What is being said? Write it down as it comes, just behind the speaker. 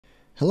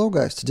Hello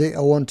guys, today I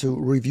want to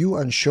review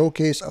and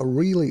showcase a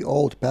really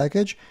old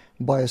package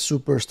by a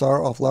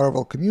superstar of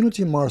Laravel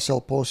community,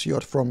 Marcel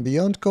Pociot from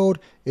Beyond Code.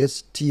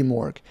 It's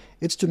Teamwork.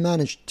 It's to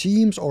manage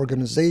teams,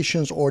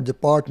 organizations, or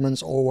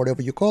departments, or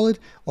whatever you call it,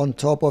 on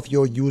top of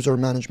your user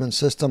management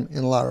system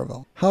in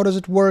Laravel. How does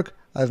it work?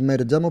 I've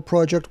made a demo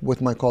project with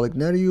my colleague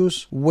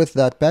Nereus with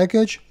that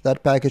package.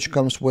 That package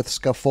comes with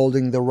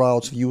scaffolding the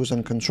routes, views,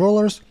 and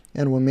controllers,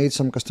 and we made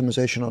some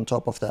customization on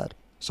top of that.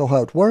 So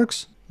how it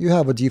works? You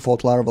have a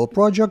default Laravel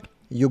project,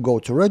 you go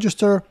to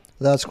register.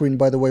 That screen,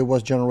 by the way,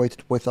 was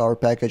generated with our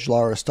package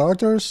Lara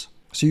Starters.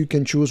 So you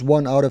can choose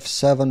 1 out of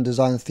 7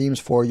 design themes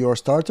for your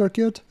starter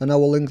kit, and I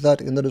will link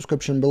that in the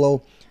description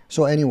below.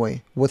 So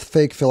anyway, with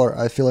Fake Filler,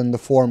 I fill in the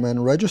form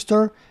and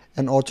register,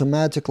 and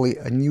automatically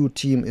a new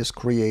team is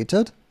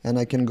created, and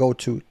I can go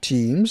to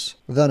Teams,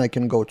 then I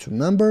can go to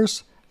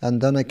Members,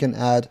 and then I can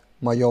add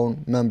my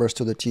own members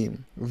to the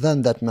team.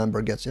 Then that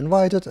member gets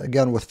invited.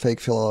 Again, with Fake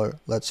Filler,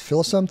 let's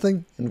fill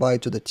something,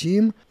 invite to the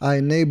team. I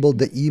enabled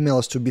the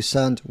emails to be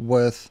sent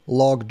with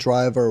log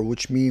driver,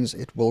 which means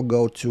it will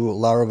go to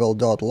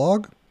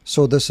laravel.log.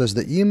 So this is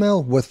the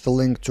email with the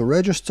link to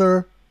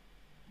register.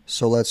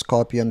 So let's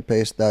copy and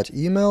paste that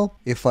email.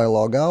 If I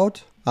log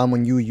out, I'm a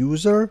new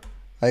user.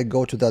 I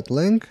go to that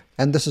link,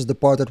 and this is the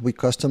part that we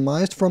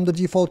customized from the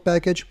default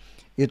package.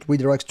 It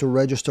redirects to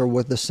register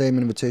with the same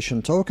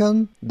invitation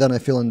token. Then I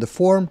fill in the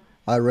form,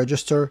 I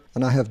register,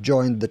 and I have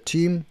joined the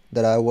team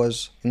that I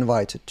was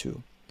invited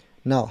to.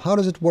 Now, how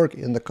does it work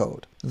in the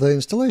code? The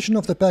installation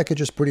of the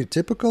package is pretty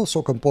typical,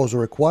 so composer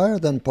require,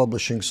 then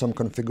publishing some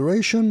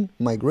configuration,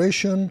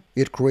 migration.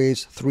 It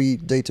creates 3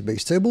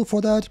 database tables for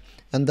that,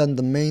 and then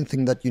the main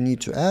thing that you need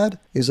to add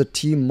is a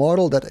team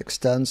model that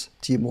extends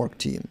Teamwork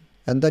team.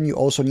 And then you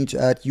also need to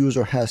add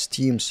user has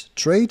teams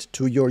trait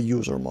to your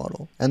user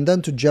model. And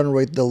then to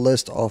generate the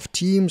list of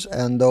teams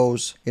and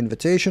those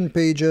invitation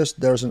pages,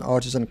 there's an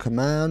artisan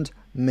command,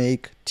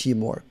 make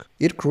teamwork.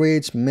 It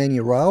creates many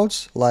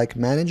routes like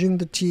managing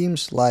the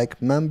teams, like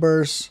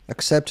members,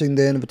 accepting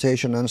the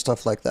invitation and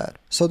stuff like that.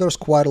 So there's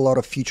quite a lot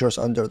of features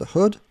under the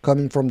hood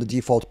coming from the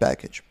default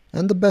package.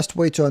 And the best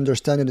way to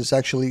understand it is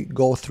actually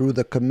go through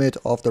the commit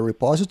of the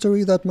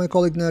repository that my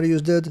colleague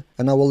Nereus did,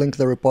 and I will link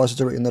the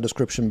repository in the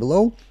description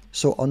below.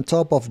 So on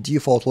top of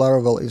default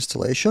Laravel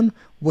installation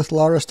with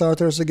Lara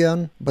Starters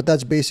again, but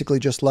that's basically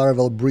just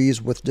Laravel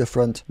Breeze with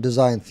different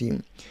design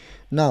theme.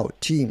 Now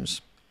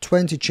teams,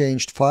 20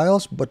 changed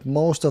files, but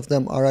most of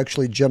them are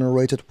actually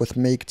generated with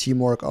make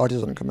teamwork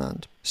artisan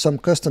command. Some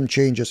custom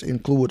changes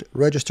include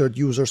registered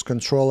users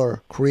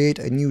controller, create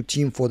a new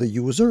team for the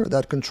user.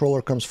 That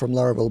controller comes from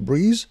Laravel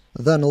Breeze.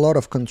 Then a lot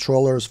of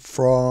controllers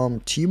from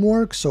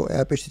Teamwork, so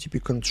app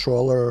HTTP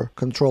controller,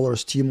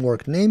 controllers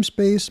Teamwork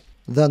namespace.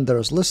 Then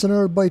there's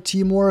listener by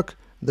Teamwork,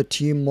 the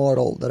team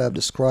model that I've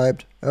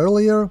described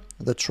earlier,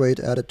 the trait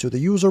added to the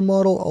user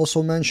model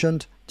also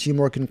mentioned,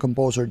 Teamwork in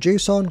Composer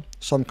JSON,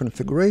 some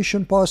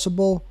configuration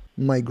possible,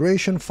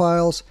 migration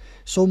files,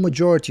 so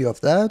majority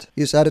of that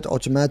is added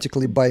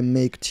automatically by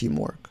make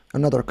teamwork.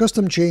 Another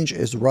custom change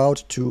is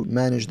route to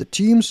manage the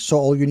teams, so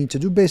all you need to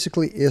do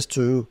basically is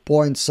to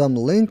point some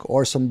link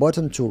or some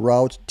button to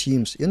route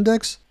teams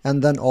index,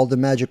 and then all the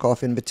magic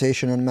of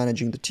invitation and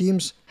managing the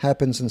teams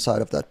happens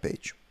inside of that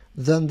page.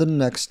 Then the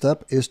next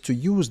step is to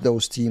use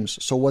those teams.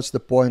 So what's the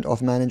point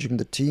of managing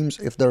the teams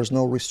if there's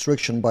no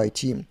restriction by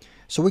team?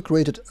 So we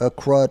created a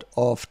CRUD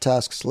of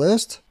tasks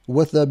list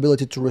with the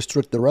ability to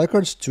restrict the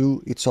records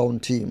to its own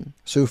team.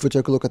 So if we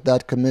take a look at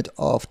that commit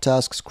of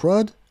tasks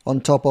CRUD, on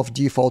top of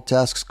default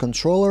tasks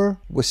controller,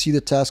 we see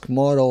the task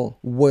model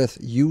with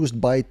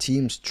used by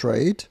teams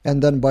trait.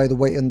 And then, by the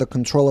way, in the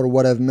controller,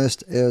 what I've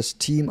missed is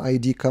team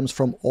ID comes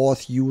from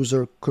auth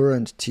user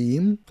current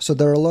team. So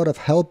there are a lot of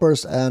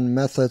helpers and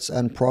methods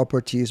and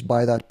properties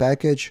by that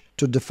package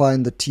to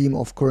define the team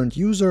of current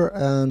user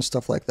and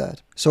stuff like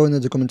that. So in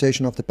the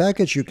documentation of the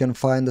package, you can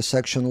find the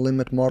section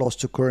limit models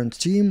to current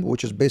team,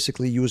 which is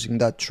basically using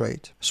that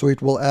trait. So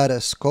it will add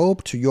a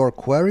scope to your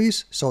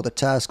queries, so the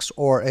tasks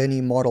or any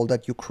model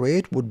that you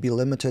create would be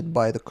limited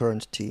by the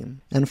current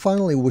team. And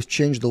finally, we've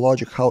changed the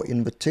logic how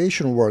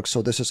invitation works.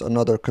 So this is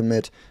another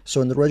commit. So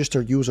in the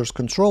registered users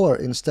controller,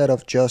 instead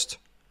of just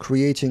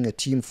creating a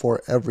team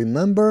for every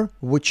member,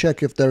 we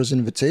check if there's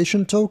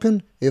invitation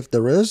token. If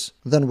there is,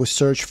 then we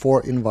search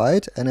for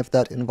invite, and if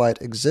that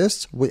invite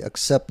exists, we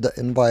accept the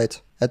invite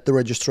at the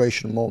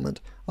registration moment.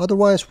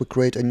 Otherwise, we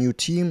create a new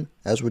team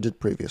as we did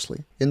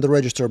previously. In the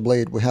register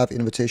blade, we have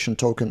invitation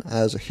token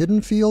as a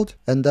hidden field,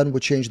 and then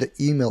we change the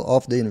email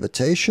of the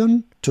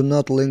invitation to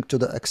not link to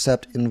the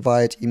accept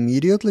invite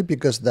immediately,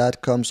 because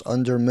that comes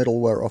under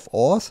middleware of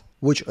auth,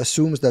 which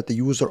assumes that the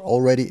user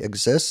already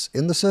exists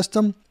in the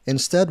system.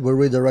 Instead, we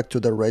redirect to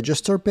the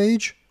register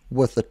page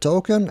with the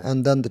token,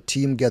 and then the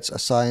team gets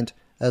assigned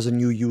as a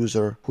new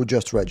user who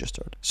just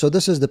registered. So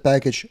this is the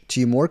package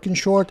Teamwork in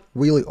short,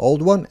 really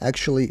old one.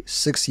 Actually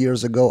 6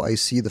 years ago I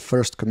see the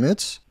first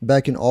commits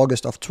back in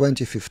August of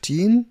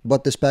 2015,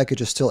 but this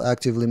package is still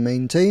actively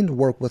maintained,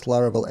 work with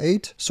Laravel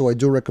 8, so I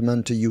do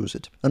recommend to use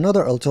it.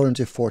 Another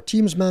alternative for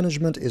Teams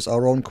management is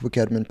our own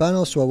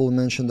QuickAdminPanel, so I will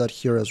mention that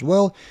here as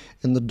well.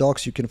 In the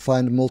docs you can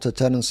find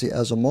multi-tenancy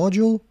as a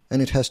module,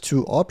 and it has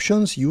two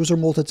options, user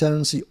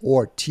multi-tenancy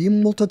or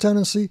team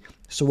multi-tenancy.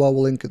 So I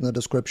will link in the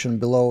description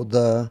below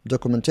the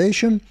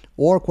documentation,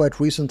 or quite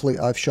recently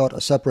I've shot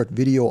a separate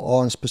video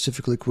on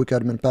specifically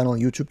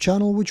QuickAdminPanel YouTube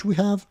channel, which we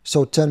have.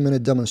 So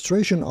 10-minute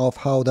demonstration of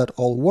how that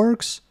all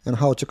works and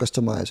how to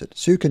customize it.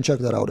 So you can check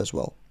that out as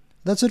well.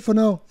 That's it for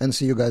now, and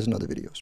see you guys in other videos.